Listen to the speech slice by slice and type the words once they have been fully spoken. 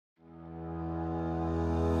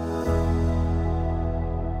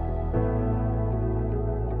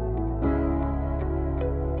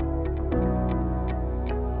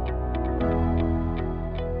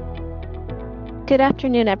Good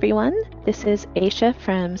afternoon, everyone. This is Aisha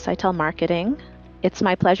from Cytel Marketing. It's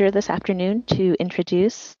my pleasure this afternoon to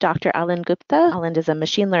introduce Dr. Alan Gupta. Alan is a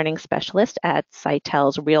machine learning specialist at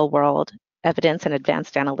Cytel's Real-World Evidence and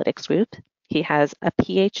Advanced Analytics Group. He has a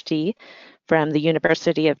PhD from the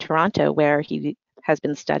University of Toronto, where he has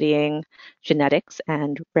been studying genetics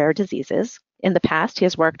and rare diseases. In the past, he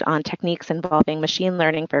has worked on techniques involving machine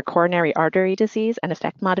learning for coronary artery disease and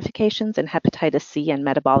effect modifications in hepatitis C and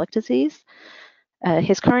metabolic disease.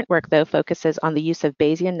 His current work, though, focuses on the use of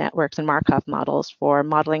Bayesian networks and Markov models for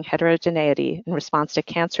modeling heterogeneity in response to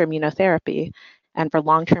cancer immunotherapy and for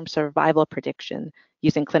long-term survival prediction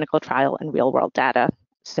using clinical trial and real-world data.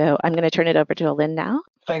 So I'm going to turn it over to Alin now.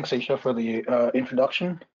 Thanks, Aisha, for the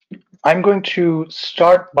introduction. I'm going to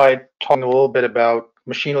start by talking a little bit about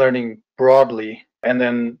machine learning broadly, and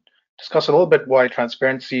then discuss a little bit why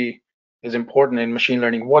transparency is important in machine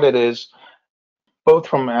learning, what it is,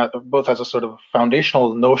 both as a sort of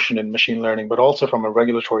foundational notion in machine learning, but also from a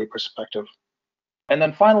regulatory perspective. And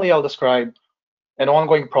then finally, I'll describe an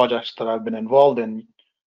ongoing project that I've been involved in,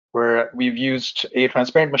 where we've used a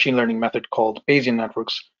transparent machine learning method called Bayesian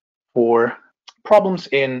networks for problems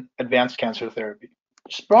in advanced cancer therapy.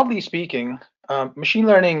 Just broadly speaking, machine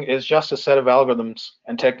learning is just a set of algorithms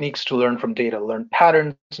and techniques to learn from data, learn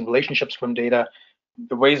patterns and relationships from data,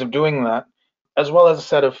 the ways of doing that, as well as a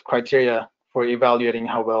set of criteria for evaluating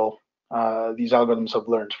how well these algorithms have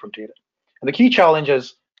learned from data. And the key challenge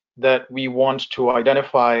is that we want to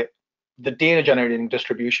identify the data generating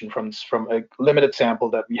distribution from a limited sample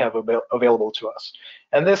that we have available to us.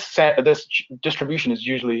 And this distribution is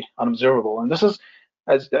usually unobservable. And this is,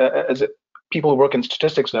 as people who work in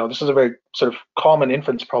statistics know, this is a very sort of common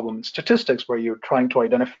inference problem in statistics, where you're trying to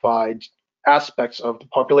identify aspects of the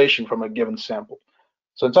population from a given sample.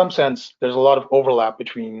 So in some sense, there's a lot of overlap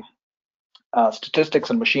between statistics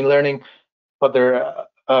and machine learning, but there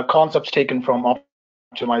are concepts taken from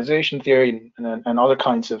optimization theory and other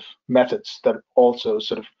kinds of methods that also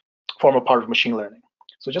sort of form a part of machine learning.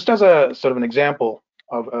 So just as a sort of an example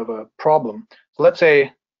of a problem, so let's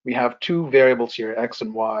say we have two variables here, x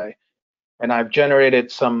and y, and I've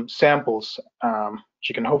generated some samples, which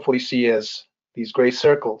you can hopefully see as these gray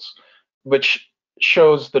circles, which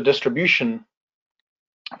shows the distribution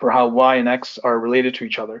for how y and x are related to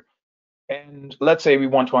each other. And let's say we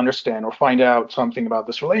want to understand or find out something about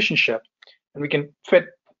this relationship, and we can fit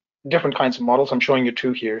different kinds of models. I'm showing you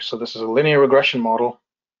two here. So this is a linear regression model.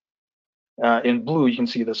 In blue, you can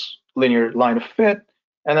see this linear line of fit.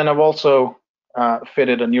 And then I've also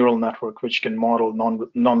fitted a neural network which can model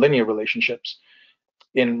nonlinear relationships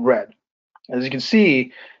in red. As you can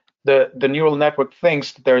see, the neural network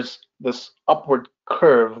thinks that there's this upward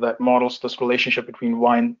curve that models this relationship between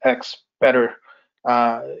y and x better,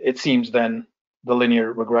 it seems, than the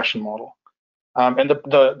linear regression model. And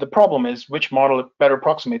the problem is, which model better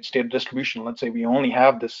approximates data distribution? Let's say we only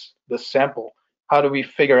have this sample. How do we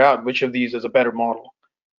figure out which of these is a better model?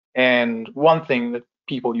 And one thing that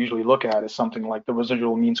people usually look at is something like the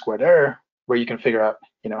residual mean squared error, where you can figure out,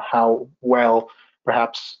 how well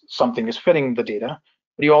perhaps something is fitting the data.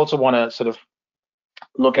 But you also want to sort of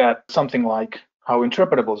look at something like how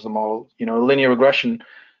interpretable is the model. Linear regression,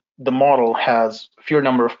 the model has fewer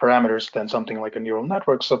number of parameters than something like a neural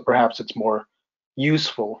network, so perhaps it's more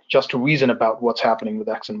useful just to reason about what's happening with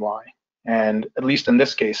x and y. And at least in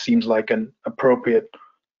this case, seems like an appropriate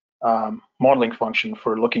modeling function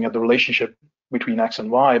for looking at the relationship between x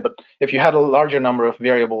and y. But if you had a larger number of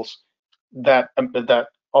variables, that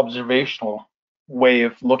observational way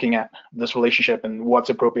of looking at this relationship and what's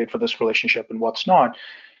appropriate for this relationship and what's not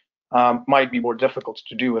might be more difficult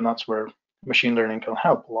to do, and that's where machine learning can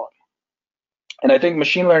help a lot. And I think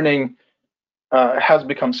machine learning has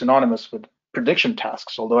become synonymous with prediction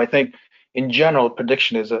tasks, although I think in general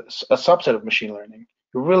prediction is a subset of machine learning.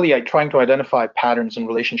 You're really trying to identify patterns and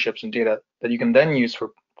relationships in data that you can then use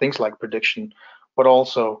for things like prediction, but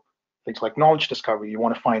also things like knowledge discovery. You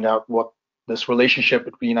want to find out what this relationship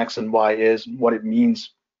between x and y is, what it means,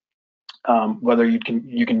 whether you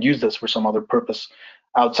can use this for some other purpose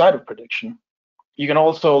outside of prediction. You can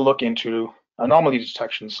also look into anomaly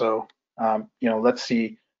detection. So let's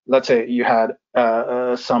say you had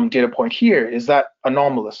some data point here. Is that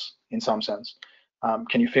anomalous in some sense?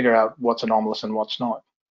 Can you figure out what's anomalous and what's not?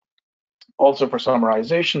 Also for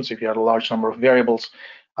summarization, so if you had a large number of variables,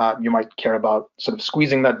 you might care about sort of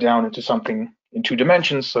squeezing that down into something in 2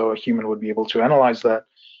 dimensions, so a human would be able to analyze that.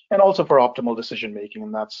 And also for optimal decision making,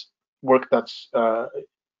 and that's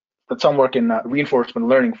some work in reinforcement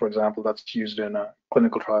learning, for example, that's used in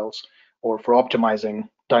clinical trials, or for optimizing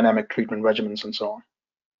dynamic treatment regimens and so on.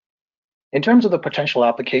 In terms of the potential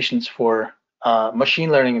applications for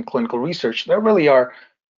machine learning in clinical research, there really are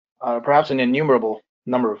perhaps an innumerable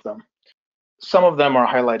number of them. Some of them are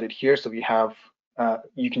highlighted here. So we have,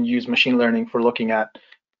 you can use machine learning for looking at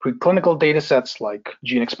preclinical data sets like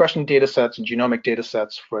gene expression data sets and genomic data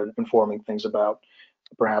sets for informing things about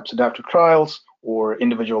perhaps adaptive trials or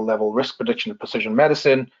individual level risk prediction in precision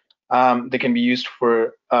medicine. They can be used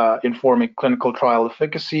for informing clinical trial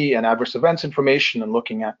efficacy and adverse events information and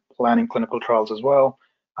looking at planning clinical trials as well.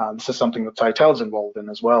 This is something that Cytel is involved in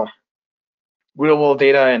as well. Real-world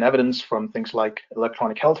data and evidence from things like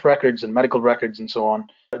electronic health records and medical records and so on.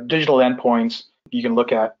 Digital endpoints, you can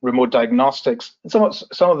look at remote diagnostics. And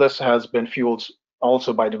some of this has been fueled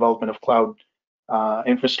also by development of cloud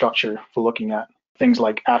infrastructure for looking at things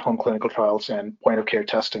like at-home clinical trials and point-of-care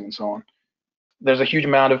testing and so on. There's a huge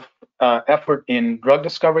amount of effort in drug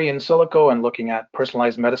discovery in silico and looking at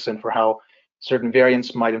personalized medicine for how certain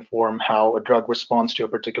variants might inform how a drug responds to a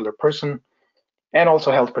particular person, and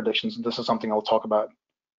also health predictions. This is something I'll talk about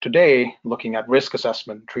today, looking at risk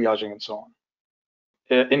assessment, triaging, and so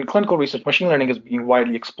on. In clinical research, machine learning is being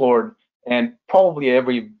widely explored, and probably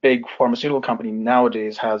every big pharmaceutical company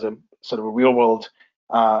nowadays has a sort of a real-world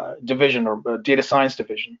division or a data science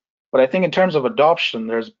division. But I think in terms of adoption,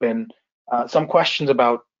 there's been some questions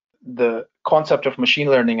about the concept of machine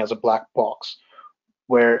learning as a black box,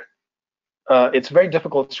 where it's very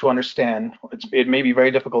difficult to understand. It may be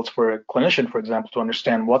very difficult for a clinician, for example, to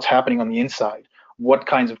understand what's happening on the inside, what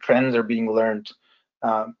kinds of trends are being learned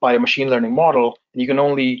by a machine learning model. And you can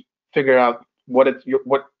only figure out what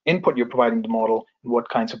input you're providing the model and what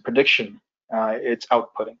kinds of prediction it's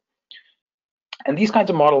outputting. And these kinds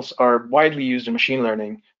of models are widely used in machine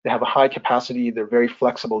learning. They have a high capacity, they're very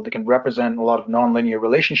flexible, they can represent a lot of nonlinear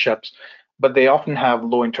relationships, but they often have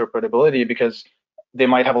low interpretability because they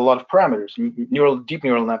might have a lot of parameters. Deep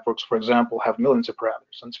neural networks, for example, have millions of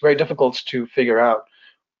parameters, and it's very difficult to figure out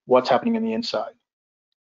what's happening in the inside.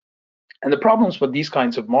 And the problems with these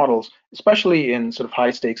kinds of models, especially in sort of high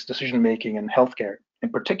stakes decision making and healthcare in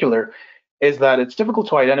particular, is that it's difficult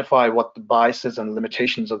to identify what the biases and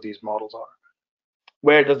limitations of these models are.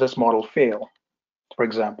 Where does this model fail, for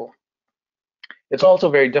example? It's also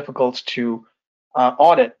very difficult to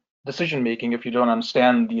audit decision-making if you don't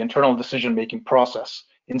understand the internal decision-making process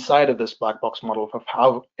inside of this black box model of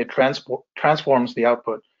how it transforms the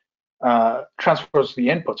output, transfers the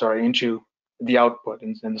input, into the output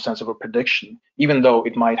in the sense of a prediction, even though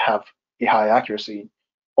it might have a high accuracy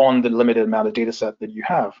on the limited amount of data set that you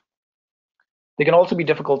have. They can also be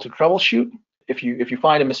difficult to troubleshoot. If you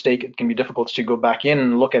find a mistake, it can be difficult to go back in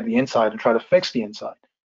and look at the inside and try to fix the inside.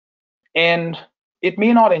 And it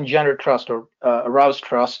may not engender trust or arouse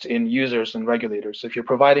trust in users and regulators. If you're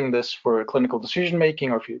providing this for clinical decision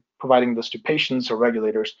making, or if you're providing this to patients or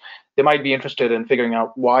regulators, they might be interested in figuring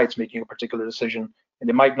out why it's making a particular decision, and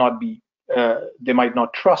they might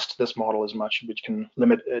not trust this model as much, which can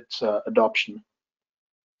limit its adoption.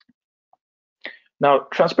 Now,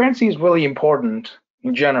 transparency is really important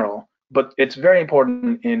in general, but it's very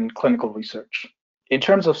important in clinical research. In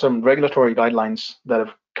terms of some regulatory guidelines that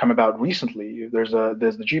have come about recently, there's the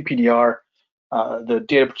GDPR, the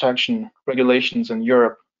data protection regulations in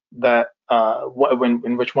Europe that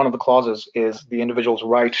in which one of the clauses is the individual's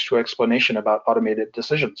right to explanation about automated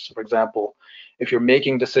decisions. For example, if you're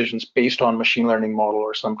making decisions based on machine learning model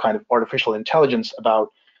or some kind of artificial intelligence about,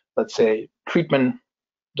 let's say, treatment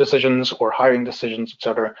decisions or hiring decisions,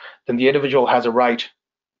 etc., then the individual has a right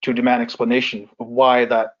to demand explanation of why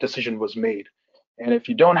that decision was made. And if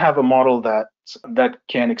you don't have a model that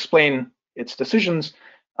can explain its decisions,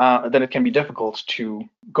 then it can be difficult to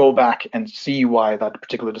go back and see why that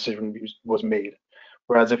particular decision was made.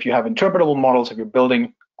 Whereas if you have interpretable models, if you're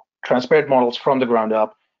building transparent models from the ground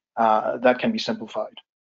up, that can be simplified.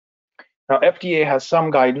 Now, FDA has some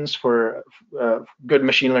guidance for good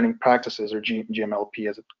machine learning practices, or GMLP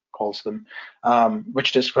as it calls them,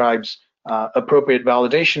 which describes appropriate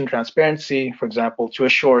validation, transparency, for example, to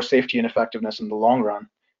assure safety and effectiveness in the long run,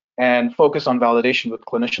 and focus on validation with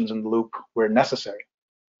clinicians in the loop where necessary.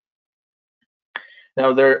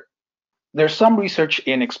 Now, there's some research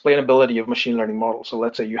in explainability of machine learning models. So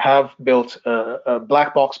let's say you have built a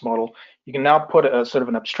black box model, you can now put a sort of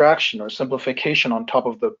an abstraction or simplification on top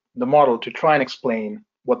of the model to try and explain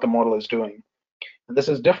what the model is doing. And this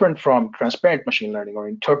is different from transparent machine learning or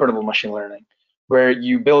interpretable machine learning, where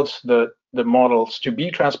you build the models to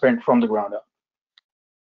be transparent from the ground up.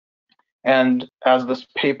 And as this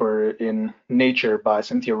paper in Nature by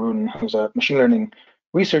Cynthia Rudin, who's a machine learning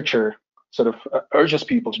researcher, sort of urges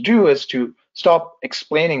people to do, is to stop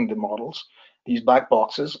explaining the models, these black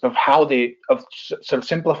boxes, of how sort of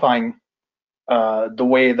simplifying the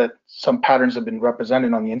way that some patterns have been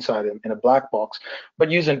represented on the inside in a black box,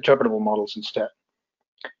 but use interpretable models instead.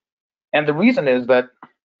 And the reason is that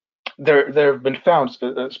there have been found,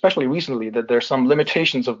 especially recently, that there are some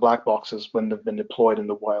limitations of black boxes when they've been deployed in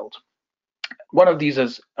the wild. One of these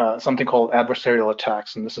is something called adversarial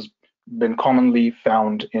attacks, and this has been commonly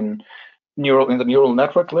found in the neural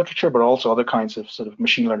network literature, but also other kinds of sort of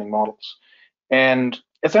machine learning models. And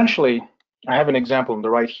essentially, I have an example on the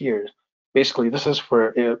right here. Basically, this is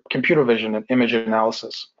for computer vision and image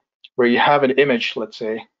analysis, where you have an image, let's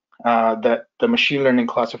say, that the machine learning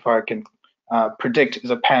classifier can predict is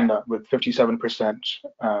a panda with 57%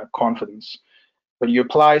 confidence. But you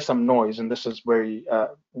apply some noise, and this is very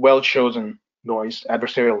well-chosen noise,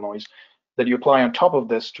 adversarial noise, that you apply on top of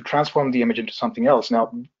this to transform the image into something else.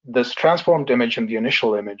 Now, this transformed image and the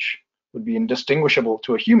initial image would be indistinguishable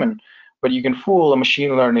to a human, but you can fool a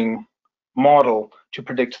machine learning model to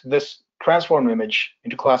predict this transformed image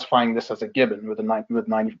into classifying this as a gibbon with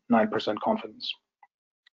 99% confidence.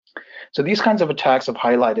 So these kinds of attacks have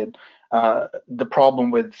highlighted the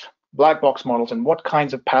problem with black box models and what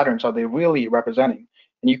kinds of patterns are they really representing.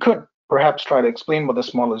 And you could perhaps try to explain what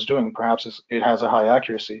this model is doing. Perhaps it has a high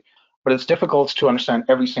accuracy, but it's difficult to understand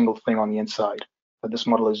every single thing on the inside that this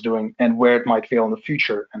model is doing and where it might fail in the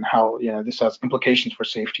future and how this has implications for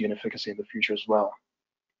safety and efficacy in the future as well.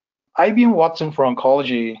 IBM Watson for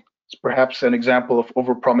oncology is perhaps an example of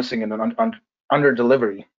overpromising and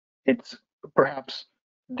under-delivery. It's perhaps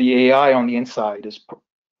the AI on the inside is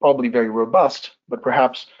probably very robust, but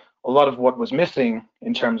perhaps a lot of what was missing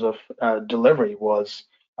in terms of delivery was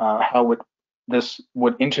how this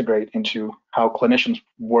would integrate into how clinicians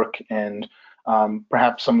work and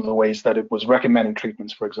perhaps some of the ways that it was recommending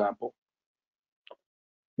treatments, for example.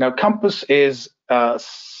 Now, COMPASS is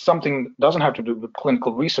something that doesn't have to do with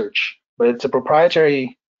clinical research, but it's a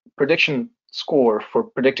proprietary prediction score for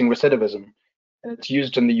predicting recidivism. And it's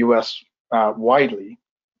used in the US widely,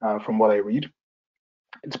 from what I read.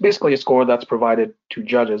 It's basically a score that's provided to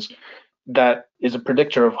judges that is a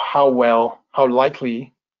predictor of how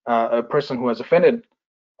likely a person who has offended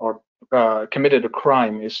or committed a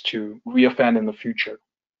crime is to reoffend in the future.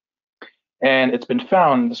 And it's been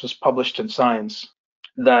found, this was published in Science,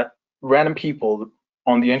 that random people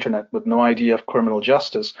on the internet with no idea of criminal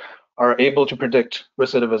justice are able to predict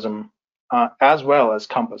recidivism as well as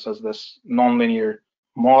COMPASS, as this nonlinear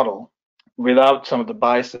model, without some of the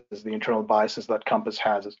biases, the internal biases that COMPASS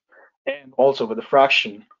has, and also with a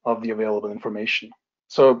fraction of the available information.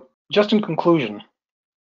 So just in conclusion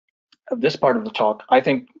of this part of the talk, I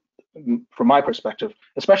think from my perspective,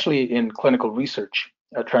 especially in clinical research,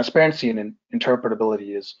 transparency and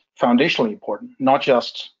interpretability is foundationally important, not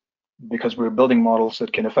just because we're building models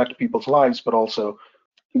that can affect people's lives, but also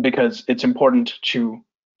because it's important to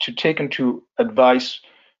take into advice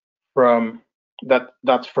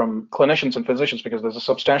that's from clinicians and physicians, because there's a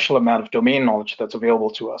substantial amount of domain knowledge that's available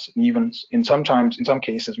to us. And even in some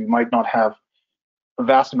cases, we might not have a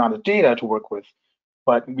vast amount of data to work with,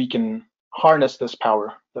 but we can harness this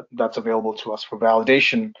power that's available to us for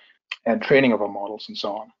validation and training of our models and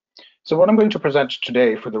so on. So what I'm going to present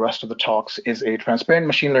today for the rest of the talks is a transparent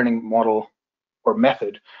machine learning model or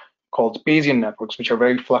method called Bayesian networks, which are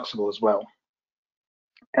very flexible as well.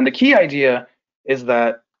 And the key idea is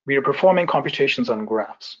that we are performing computations on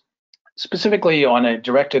graphs, specifically on a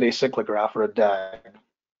directed acyclic graph, or a DAG,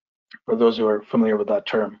 for those who are familiar with that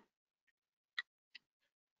term.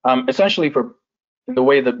 Essentially, in the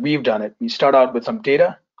way that we've done it, we start out with some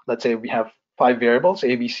data. Let's say we have 5 variables,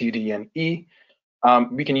 A, B, C, D, and E.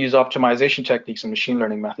 We can use optimization techniques and machine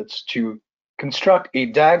learning methods to construct a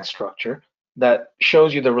DAG structure that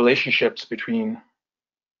shows you the relationships between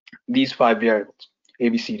these 5 variables, A,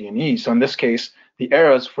 B, C, D, and E. So in this case, the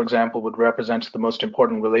arrows, for example, would represent the most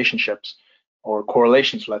important relationships or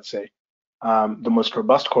correlations, let's say, the most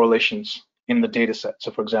robust correlations in the data set.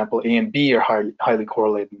 So for example, A and B are highly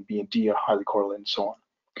correlated, and B and D are highly correlated, and so on.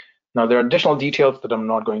 Now, there are additional details that I'm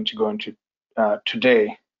not going to go into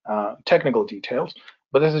today, technical details,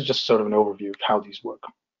 but this is just sort of an overview of how these work.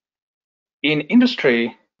 In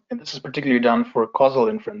industry, and this is particularly done for causal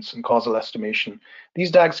inference and causal estimation,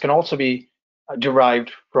 these DAGs can also be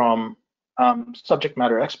derived from subject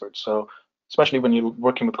matter experts. So especially when you're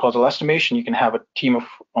working with causal estimation, you can have a team of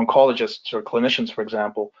oncologists or clinicians, for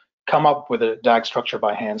example, come up with a DAG structure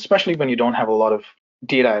by hand, especially when you don't have a lot of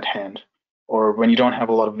data at hand, or when you don't have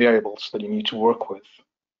a lot of variables that you need to work with.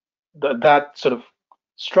 That sort of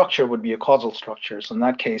structure would be a causal structure. So in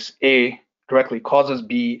that case, A directly causes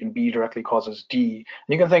B and B directly causes D. And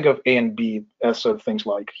you can think of A and B as sort of things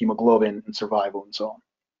like hemoglobin and survival and so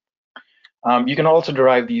on. You can also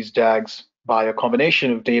derive these DAGs by a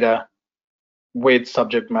combination of data with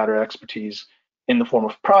subject matter expertise in the form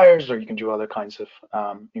of priors, or you can do other kinds of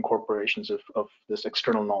incorporations of this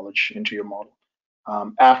external knowledge into your model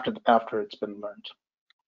after it's been learned.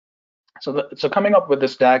 So coming up with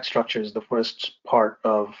this DAG structure is the first part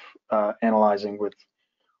of analyzing with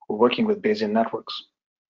or working with Bayesian networks.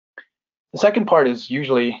 The second part is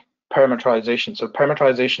usually parameterization. So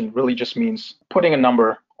parameterization really just means putting a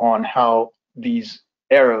number on how these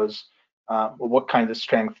arrows, what kind of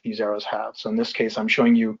strength these arrows have. So in this case, I'm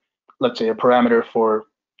showing you, let's say, a parameter for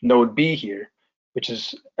node B here, which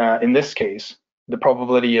is, in this case, the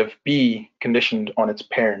probability of B conditioned on its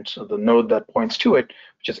parent, so the node that points to it,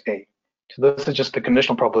 which is A. So this is just the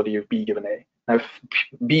conditional probability of B given A. Now, if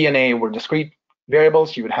B and A were discrete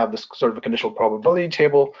variables, you would have this sort of a conditional probability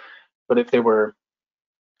table. But if they were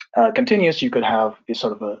continuous, you could have a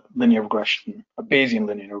sort of a linear regression, a Bayesian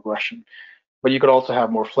linear regression. But you could also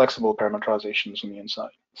have more flexible parameterizations on the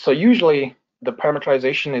inside. So usually the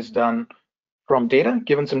parameterization is done from data,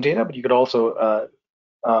 given some data, but you could also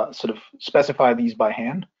sort of specify these by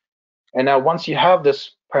hand. And now once you have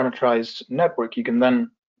this parameterized network, you can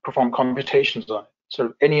then perform computations on it, sort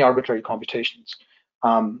of any arbitrary computations.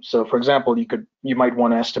 So for example, you might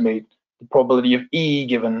want to estimate the probability of E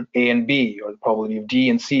given A and B, or the probability of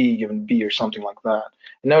D and C given B, or something like that.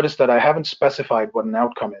 And notice that I haven't specified what an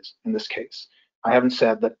outcome is in this case. I haven't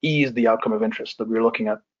said that E is the outcome of interest, that we're looking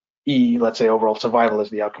at E, let's say overall survival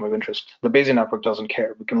is the outcome of interest. The Bayesian network doesn't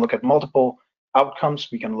care. We can look at multiple outcomes.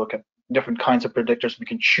 We can look at different kinds of predictors. We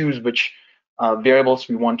can choose which variables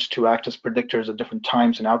we want to act as predictors at different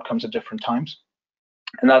times and outcomes at different times.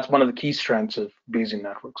 And that's one of the key strengths of Bayesian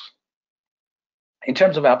networks. In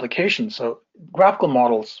terms of applications, so graphical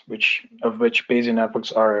models, of which Bayesian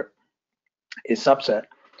networks are a subset,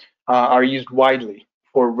 are used widely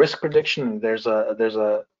for risk prediction. There's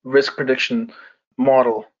a risk prediction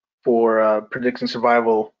model for predicting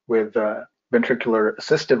survival with ventricular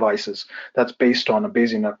assist devices that's based on a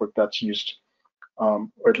Bayesian network that's used, or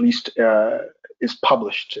at least is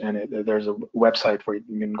published, and there's a website where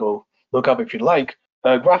you can go look up if you'd like.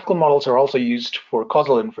 Graphical models are also used for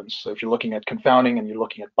causal inference. So if you're looking at confounding and you're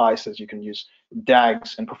looking at biases, you can use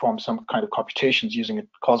DAGs and perform some kind of computations using a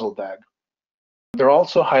causal DAG. They're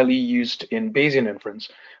also highly used in Bayesian inference,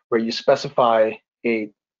 where you specify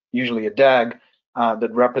usually a DAG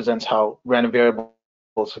that represents how random variables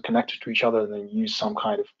are connected to each other, and then you use some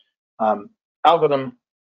kind of algorithm,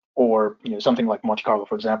 or something like Monte Carlo,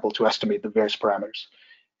 for example, to estimate the various parameters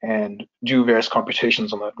and do various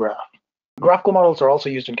computations on that graph. Graphical models are also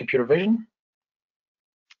used in computer vision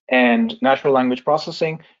and natural language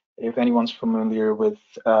processing. If anyone's familiar with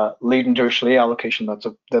latent Dirichlet allocation,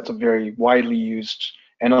 that's a very widely used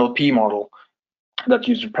NLP model that's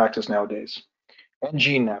used in practice nowadays. And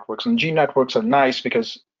gene networks. And gene networks are nice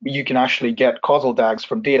because you can actually get causal DAGs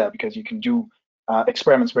from data, because you can do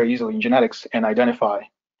experiments very easily in genetics and identify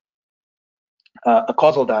a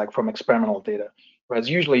causal DAG from experimental data. Whereas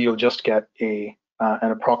usually you'll just get an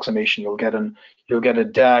approximation. You'll get a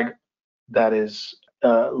DAG that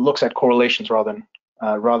looks at correlations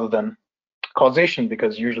rather than causation,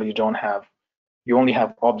 because usually you only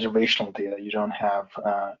have observational data. You don't have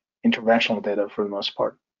interventional data for the most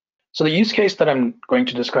part. So the use case that I'm going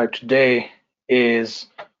to describe today is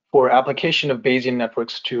for application of Bayesian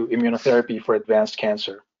networks to immunotherapy for advanced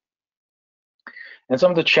cancer. And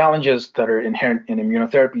some of the challenges that are inherent in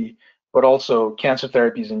immunotherapy, but also cancer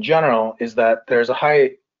therapies in general, is that there's a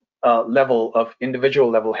high level of individual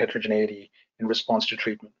level heterogeneity in response to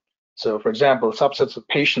treatment. So for example, subsets of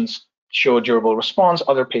patients show a durable response,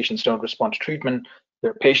 other patients don't respond to treatment.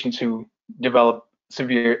 There are patients who develop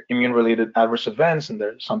severe immune-related adverse events, and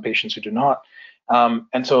there are some patients who do not.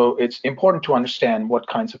 And so it's important to understand what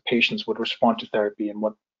kinds of patients would respond to therapy and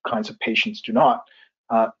what kinds of patients do not,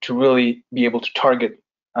 to really be able to target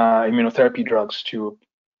immunotherapy drugs to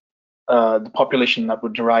the population that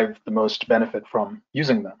would derive the most benefit from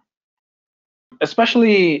using them.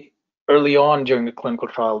 Especially early on during the clinical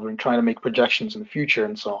trial, when trying to make projections in the future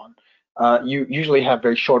and so on, you usually have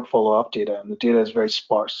very short follow-up data, and the data is very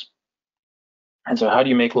sparse. And so how do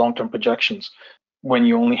you make long-term projections when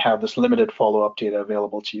you only have this limited follow-up data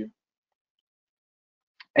available to you?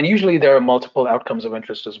 And usually there are multiple outcomes of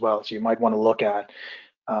interest as well. So you might want to look at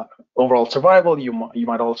overall survival. You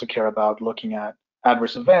might also care about looking at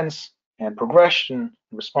adverse events and progression,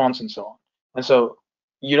 response, and so on. And so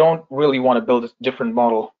you don't really want to build a different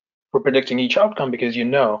model for predicting each outcome, because you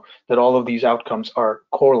know that all of these outcomes are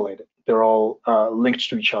correlated. They're all linked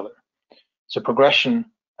to each other. So progression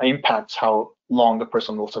impacts how long the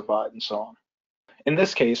person will survive and so on. In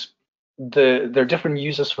this case, there are different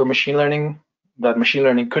uses for machine learning that machine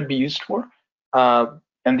learning could be used for.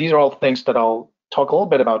 And these are all things that I'll talk a little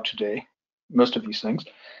bit about today, most of these things.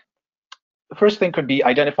 The first thing could be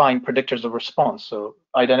identifying predictors of response. So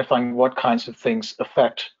identifying what kinds of things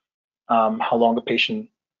affect how long a patient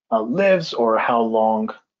lives or how long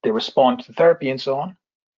they respond to therapy and so on.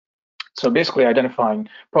 So basically identifying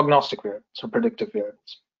prognostic variables or predictive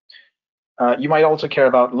variables. You might also care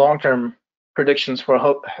about long-term predictions for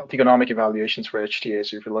health economic evaluations for HTA.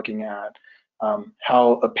 So if you're looking at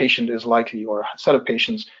how a patient is likely, or a set of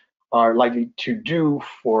patients are likely to do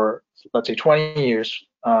for, let's say, 20 years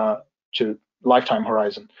to lifetime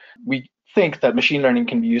horizon, we think that machine learning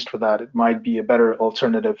can be used for that. It might be a better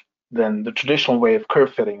alternative than the traditional way of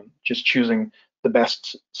curve fitting, just choosing the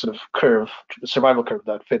best sort of curve, survival curve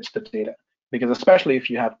that fits the data. Because especially if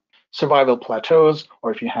you have survival plateaus,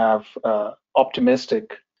 or if you have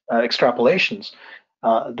optimistic extrapolations,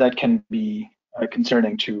 that can be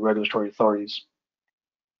concerning to regulatory authorities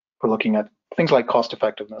for looking at things like cost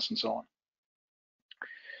effectiveness and so on.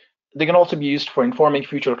 They can also be used for informing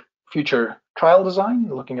future trial design,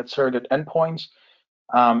 looking at surrogate endpoints,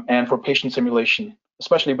 and for patient simulation,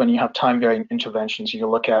 especially when you have time-varying interventions. You can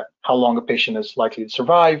look at how long a patient is likely to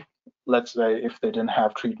survive, let's say if they didn't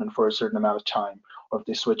have treatment for a certain amount of time, or if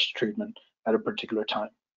they switched treatment at a particular time.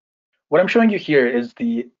 What I'm showing you here is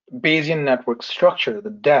the Bayesian network structure, the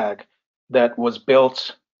DAG, that was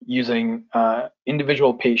built using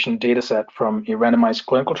individual patient data set from a randomized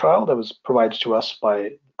clinical trial that was provided to us by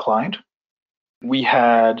the client. We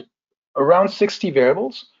had around 60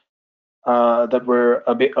 variables that were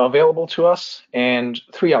available to us and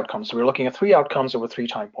 3 outcomes. So we're looking at 3 outcomes over 3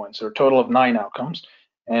 time points, so a total of 9 outcomes.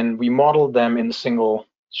 And we modeled them in a single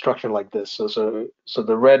structure like this. So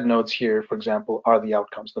the red nodes here, for example, are the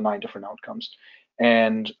outcomes, the 9 different outcomes.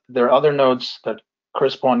 And there are other nodes that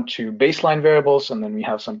correspond to baseline variables, and then we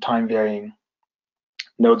have some time varying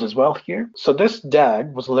nodes as well here. So this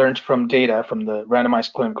DAG was learned from data from the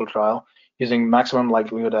randomized clinical trial using maximum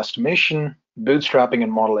likelihood estimation, bootstrapping,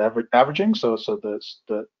 and model averaging. So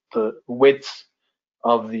the widths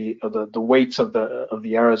of the weights of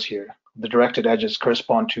the arrows here, the directed edges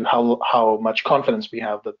correspond to how much confidence we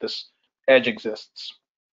have that this edge exists.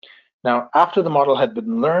 Now, after the model had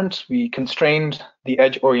been learned, we constrained the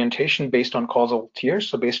edge orientation based on causal tiers,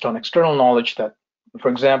 so based on external knowledge that, for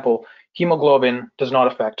example, hemoglobin does not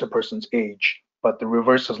affect a person's age, but the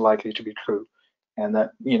reverse is likely to be true, and that,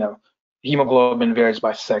 hemoglobin varies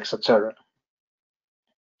by sex, etc.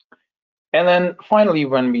 And then finally,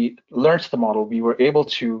 when we learned the model, we were able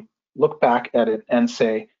to look back at it and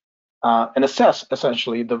say, and assess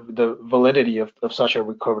essentially the validity of such a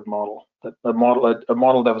recovered model, a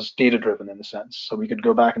model that was data-driven in a sense. So we could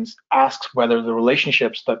go back and ask whether the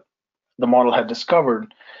relationships that the model had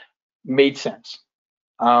discovered made sense.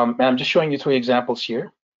 And I'm just showing you 3 examples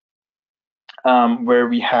here, where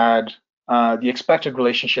we had the expected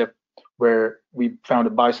relationship where we found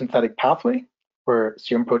a biosynthetic pathway for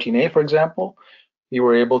serum protein A, for example. We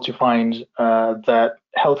were able to find that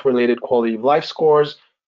health-related quality of life scores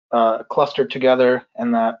clustered together,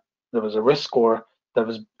 and that there was a risk score that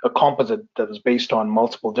was a composite that was based on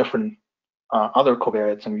multiple different other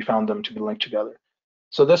covariates, and we found them to be linked together.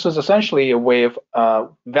 So this was essentially a way of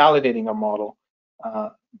validating a model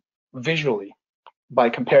visually by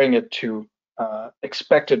comparing it to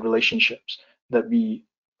expected relationships that we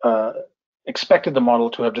expected the model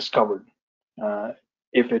to have discovered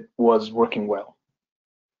if it was working well.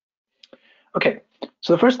 Okay,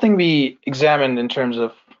 so the first thing we examined in terms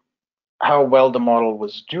of how well the model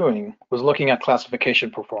was doing was looking at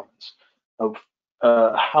classification performance of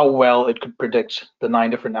how well it could predict the 9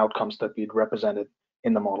 different outcomes that we'd represented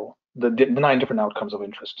in the model, the 9 different outcomes of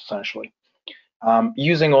interest, essentially,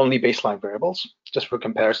 using only baseline variables, just for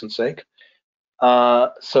comparison's sake.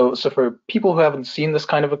 So for people who haven't seen this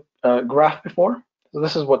kind of a graph before, so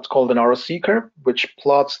this is what's called an ROC curve, which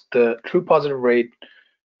plots the true positive rate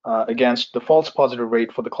against the false positive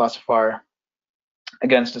rate for the classifier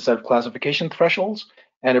against a set of classification thresholds.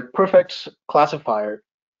 And a perfect classifier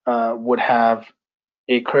would have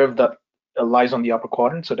a curve that lies on the upper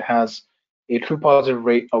quadrant. So it has a true positive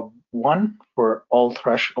rate of 1 for all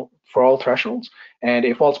thresholds and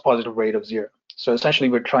a false positive rate of 0. So essentially,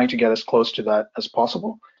 we're trying to get as close to that as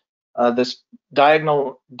possible. This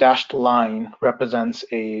diagonal dashed line represents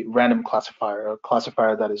a random classifier, a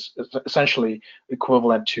classifier that is essentially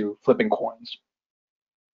equivalent to flipping coins.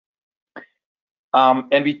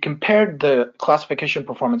 And we compared the classification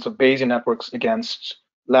performance of Bayesian networks against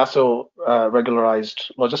lasso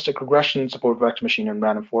regularized logistic regression, support vector machine, and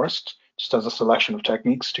random forest, just as a selection of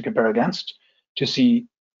techniques to compare against, to see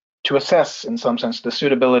to assess, in some sense, the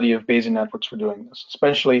suitability of Bayesian networks for doing this,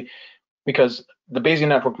 especially because the Bayesian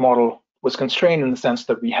network model was constrained in the sense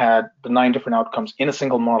that we had the 9 different outcomes in a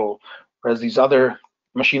single model, whereas these other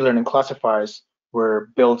machine learning classifiers were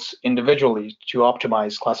built individually to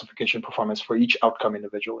optimize classification performance for each outcome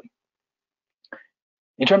individually.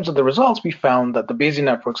 In terms of the results, we found that the Bayesian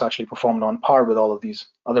networks actually performed on par with all of these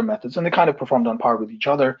other methods, and they kind of performed on par with each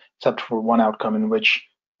other, except for one outcome in which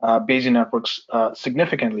Bayesian networks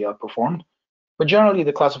significantly outperformed. But generally,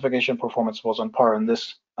 the classification performance was on par, and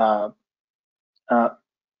this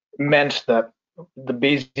meant that the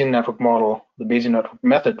Bayesian network model, the Bayesian network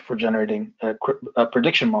method for generating a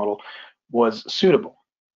prediction model was suitable.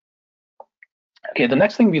 Okay, the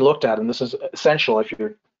next thing we looked at, and this is essential if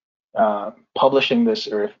you're publishing this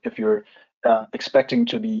or if you're expecting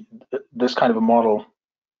to be this kind of a model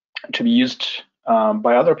to be used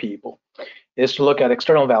by other people, is to look at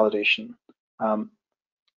external validation,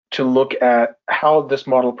 to look at how this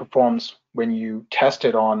model performs when you test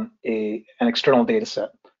it on an external data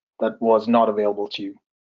set that was not available to you.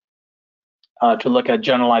 To look at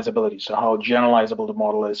generalizability, so how generalizable the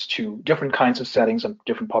model is to different kinds of settings and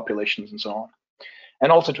different populations and so on.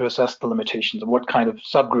 And also to assess the limitations of what kind of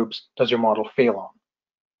subgroups does your model fail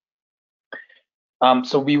on.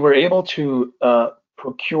 So we were able to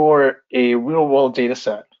procure a real-world data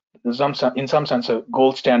set, in some sense a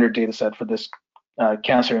gold standard data set for this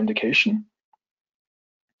cancer indication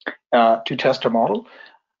to test our model.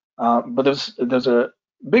 But there's a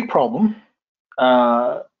big problem,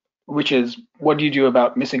 which is what do you do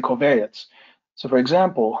about missing covariates? So for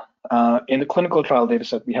example, in the clinical trial data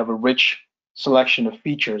set, we have a rich selection of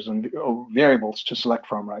features and variables to select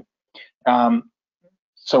from, right?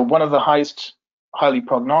 So one of the highly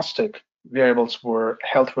prognostic variables were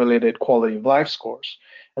health-related quality of life scores.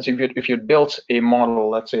 And so if you'd built a model,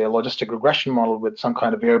 let's say a logistic regression model with some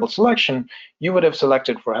kind of variable selection, you would have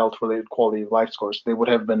selected for health-related quality of life scores. They would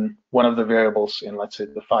have been one of the variables in, let's say,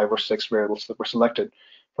 the 5 or 6 variables that were selected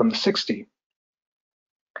from the 60.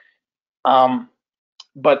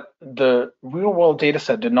 But the real-world data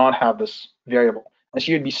set did not have this variable. And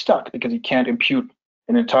so you'd be stuck because you can't impute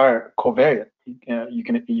an entire covariate.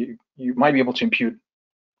 You might be able to impute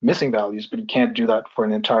missing values, but you can't do that for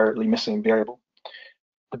an entirely missing variable.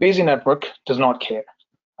 The Bayesian network does not care.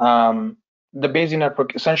 The Bayesian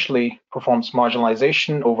network essentially performs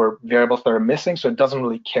marginalization over variables that are missing, so it doesn't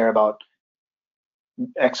really care about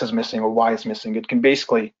X is missing or Y is missing. It can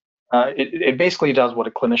basically, it basically does what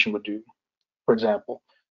a clinician would do, for example.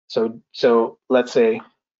 So let's say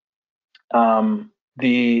let's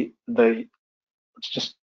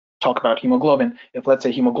just talk about hemoglobin. If let's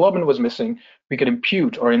say hemoglobin was missing, we could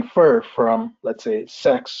impute or infer from, let's say,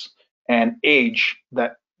 sex and age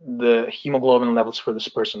that the hemoglobin levels for this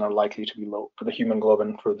person are likely to be low, for the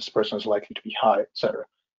hemoglobin for this person is likely to be high, etc.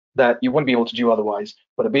 That you wouldn't be able to do otherwise.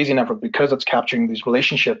 But a Bayesian network, because it's capturing these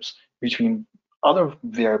relationships between other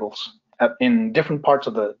variables in different parts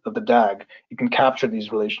of the DAG, you can capture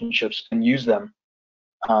these relationships and use them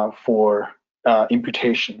for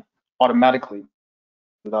imputation automatically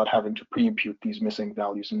without having to pre-impute these missing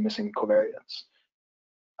values and missing covariates.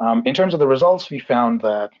 In terms of the results, we found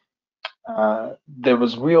that the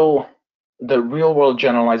real-world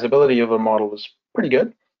generalizability of a model was pretty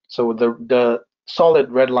good. So the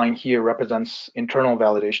solid red line here represents internal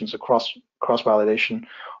validations, cross-validation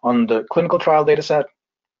on the clinical trial data set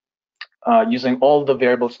using all the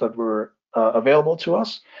variables that were available to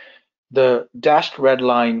us. The dashed red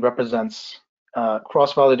line represents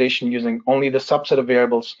cross-validation using only the subset of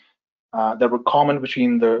variables that were common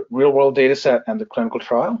between the real-world data set and the clinical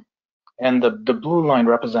trial. And the blue line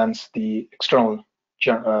represents the external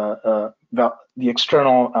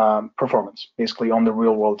performance, basically on the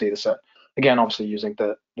real-world data set. Again, obviously using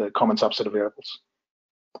the common subset of variables.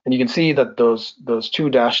 And you can see that those two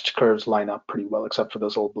dashed curves line up pretty well, except for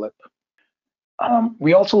this little blip.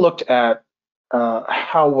 We also looked at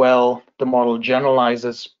how well the model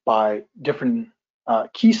generalizes by different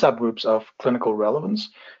key subgroups of clinical relevance.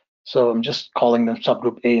 So I'm just calling them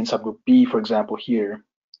subgroup A and subgroup B, for example, here.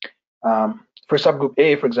 For subgroup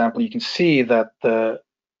A, for example, you can see that the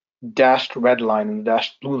dashed red line and the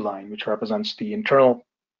dashed blue line, which represents the internal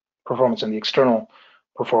performance and the external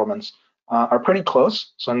performance, are pretty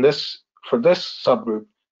close. So for this subgroup,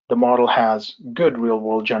 the model has good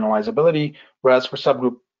real-world generalizability, whereas for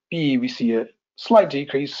subgroup B, we see a slight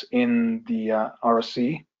decrease in the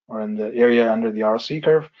ROC, or in the area under the ROC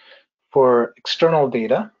curve, for external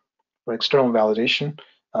data, for external validation,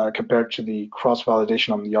 compared to the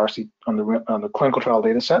cross-validation on the RC on the clinical trial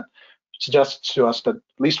data set, suggests to us that at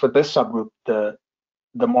least with this subgroup, the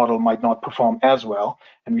the model might not perform as well,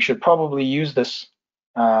 and we should probably use this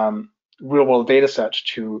real-world data set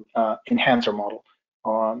to enhance our model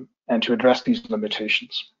and to address these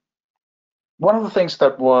limitations. One of the things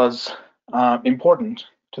that was important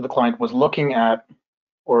to the client was looking at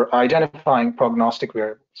or identifying prognostic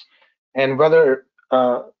variables, and whether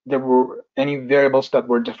there were any variables that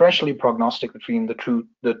were differentially prognostic between the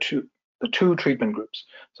two treatment groups.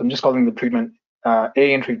 So I'm just calling the treatment A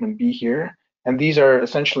and treatment B here, and these are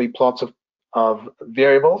essentially plots of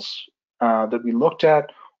variables that we looked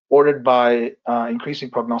at, ordered by increasing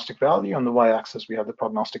prognostic value. On the y-axis, we have the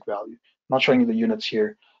prognostic value. I'm not showing you the units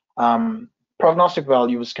here. Prognostic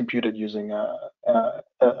value was computed using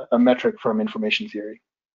a metric from information theory.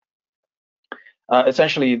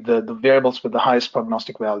 Essentially, the variables with the highest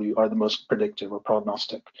prognostic value are the most predictive or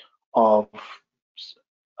prognostic of,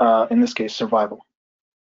 in this case, survival.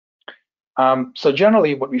 So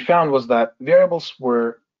generally, what we found was that variables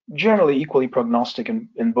were generally equally prognostic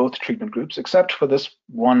in both treatment groups, except for this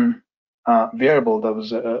one variable that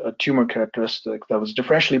was a tumor characteristic that was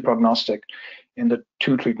differentially prognostic in the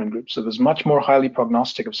two treatment groups. So it was much more highly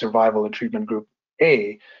prognostic of survival in treatment group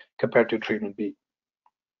A compared to treatment B.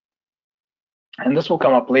 And this will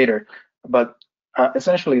come up later, but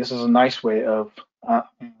essentially this is a nice way of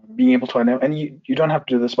being able to know, and you don't have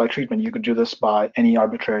to do this by treatment, you could do this by any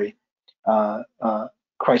arbitrary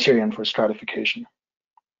criterion for stratification.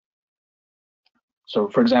 So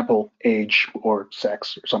for example, age or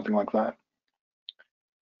sex or something like that.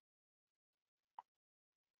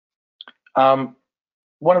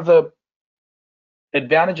 One of the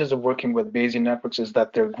advantages of working with Bayesian networks is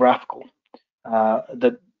that they're graphical,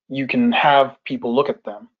 that you can have people look at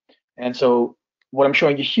them. And so what I'm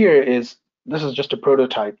showing you here is, this is just a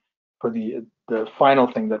prototype for the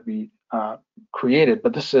final thing that we created,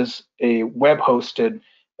 but this is a web-hosted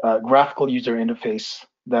graphical user interface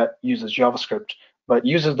that uses JavaScript, but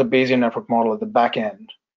uses the Bayesian network model at the back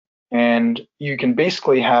end. And you can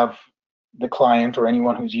basically have the client or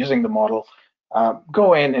anyone who's using the model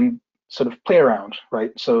go in and sort of play around,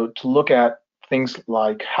 right? So to look at things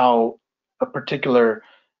like how a particular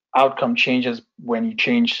outcome changes when you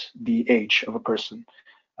change the age of a person,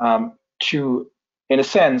 to, in a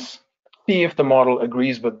sense, see if the model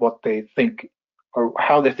agrees with what they think or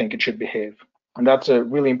how they think it should behave. And that's a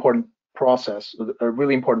really important process, a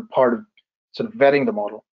really important part of sort of vetting the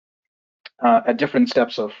model at different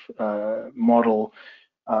steps of model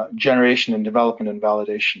generation and development and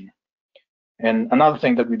validation. And another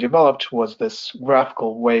thing that we developed was this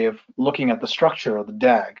graphical way of looking at the structure of the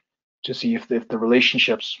DAG to see if the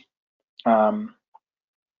relationships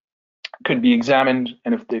could be examined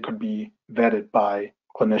and if they could be vetted by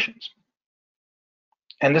clinicians.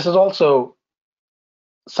 And this is also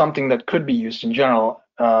something that could be used in general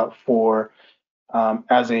for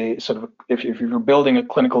as a sort of, if you're building a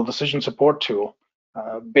clinical decision support tool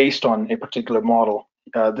based on a particular model,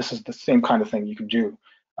 this is the same kind of thing you could do.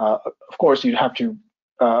 Of course, you'd have to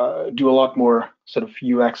do a lot more sort of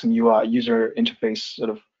UX and UI, user interface sort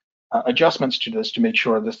of adjustments to this to make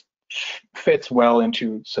sure this fits well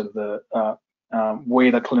into sort of the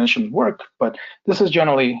way that clinicians work. But this is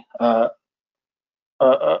generally a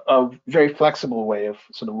very flexible way of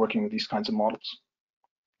sort of working with these kinds of models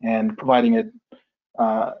and providing it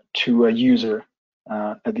to a user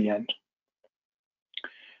at the end.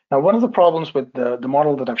 Now, one of the problems with the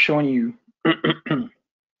model that I've shown you,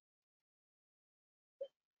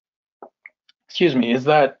 excuse me, is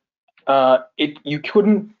that you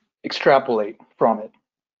couldn't extrapolate from it.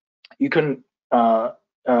 You couldn't,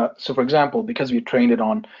 so for example, because we trained it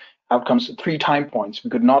on outcomes at 3 time points, we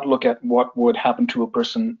could not look at what would happen to a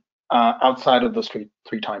person outside of those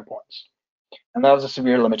three time points. And that was a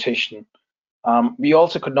severe limitation. We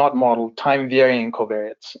also could not model time varying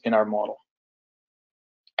covariates in our model.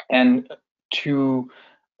 And to,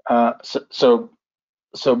 so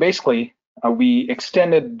basically, we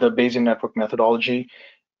extended the Bayesian network methodology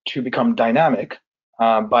to become dynamic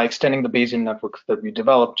by extending the Bayesian networks that we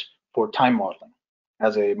developed for time modeling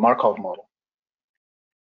as a Markov model.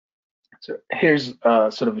 So here's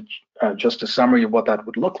sort of just a summary of what that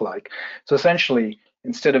would look like. So essentially,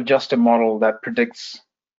 instead of just a model that predicts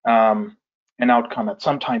an outcome at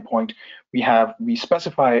some time point, we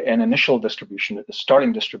specify an initial distribution, a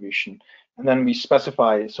starting distribution, and then we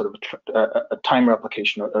specify sort of a time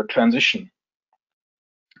replication or a transition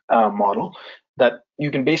model that you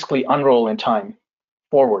can basically unroll in time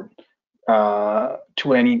forward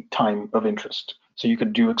to any time of interest. So you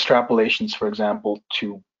could do extrapolations, for example,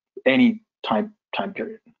 to any time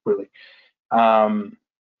period, really.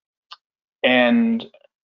 And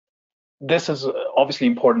this is obviously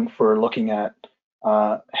important for looking at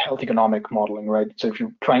health economic modeling, right? So if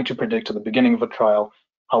you're trying to predict at the beginning of a trial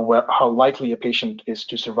how likely a patient is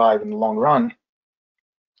to survive in the long run,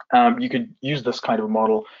 you could use this kind of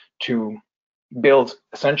model to build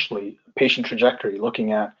essentially a patient trajectory,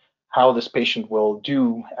 looking at how this patient will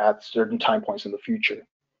do at certain time points in the future.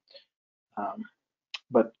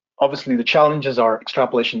 But obviously the challenges are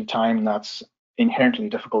extrapolation time, and that's inherently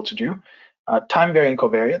difficult to do. Time varying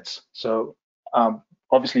covariates. So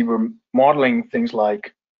obviously we're modeling things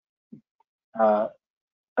like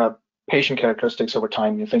patient characteristics over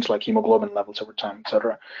time, things like hemoglobin levels over time, et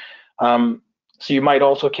cetera. So you might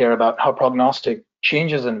also care about how prognostic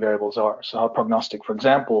changes in variables are. So how prognostic, for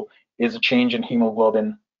example, is a change in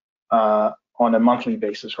hemoglobin on a monthly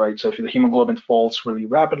basis, right? So if the hemoglobin falls really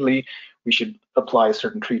rapidly, we should apply a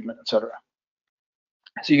certain treatment, et cetera.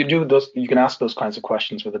 So you can ask those kinds of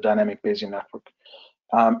questions with a dynamic Bayesian network.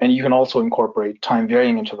 And you can also incorporate time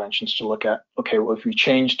varying interventions to look at, okay, well, if we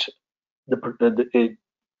changed the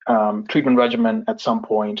treatment regimen at some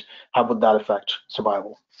point, how would that affect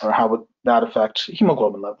survival? Or how would that affect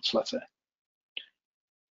hemoglobin levels, let's say?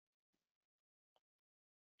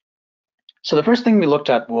 So the first thing we looked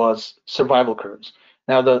at was survival curves.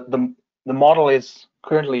 Now, the model is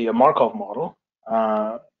currently a Markov model,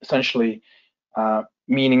 essentially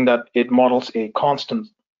meaning that it models a constant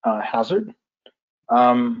hazard,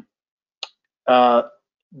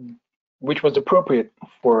 which was appropriate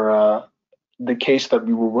for the case that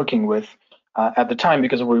we were working with at the time,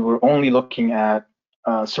 because we were only looking at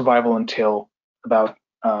survival until about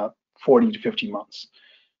 40 to 50 months.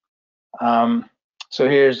 So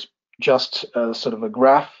here's just sort of a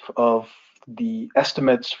graph of the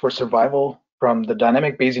estimates for survival from the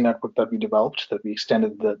dynamic Bayesian network that we developed, that we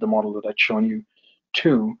extended the model that I'd shown you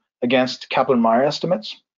to, against Kaplan-Meier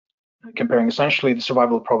estimates, comparing essentially the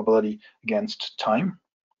survival probability against time.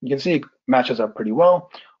 You can see it matches up pretty well.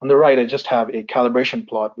 On the right, I just have a calibration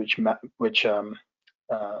plot which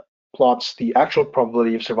plots the actual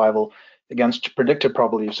probability of survival against predicted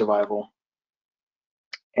probability of survival.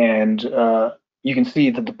 And you can see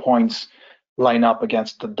that the points line up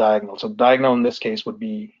against the diagonal. So diagonal in this case would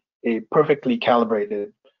be a perfectly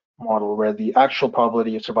calibrated model where the actual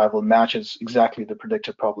probability of survival matches exactly the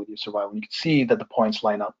predicted probability of survival. You can see that the points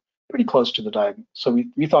line up pretty close to the diagonal. So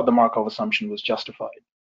we thought the Markov assumption was justified.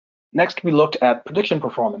 Next, we looked at prediction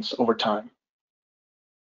performance over time.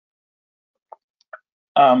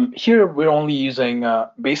 Here, we're only using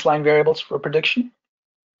baseline variables for prediction,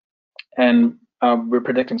 and we're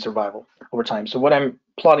predicting survival over time. So what I'm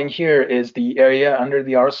plotting here is the area under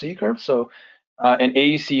the ROC curve. So an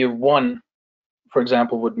AUC of 1, for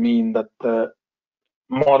example, would mean that the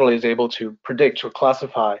model is able to predict or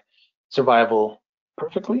classify survival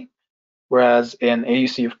perfectly, whereas an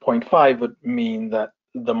AUC of 0.5 would mean that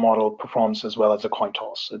the model performs as well as a coin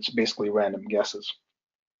toss. It's basically random guesses.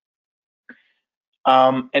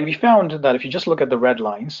 And we found that if you just look at the red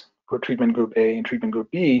lines for treatment group A and treatment group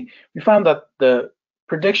B, we found that the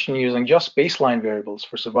prediction using just baseline variables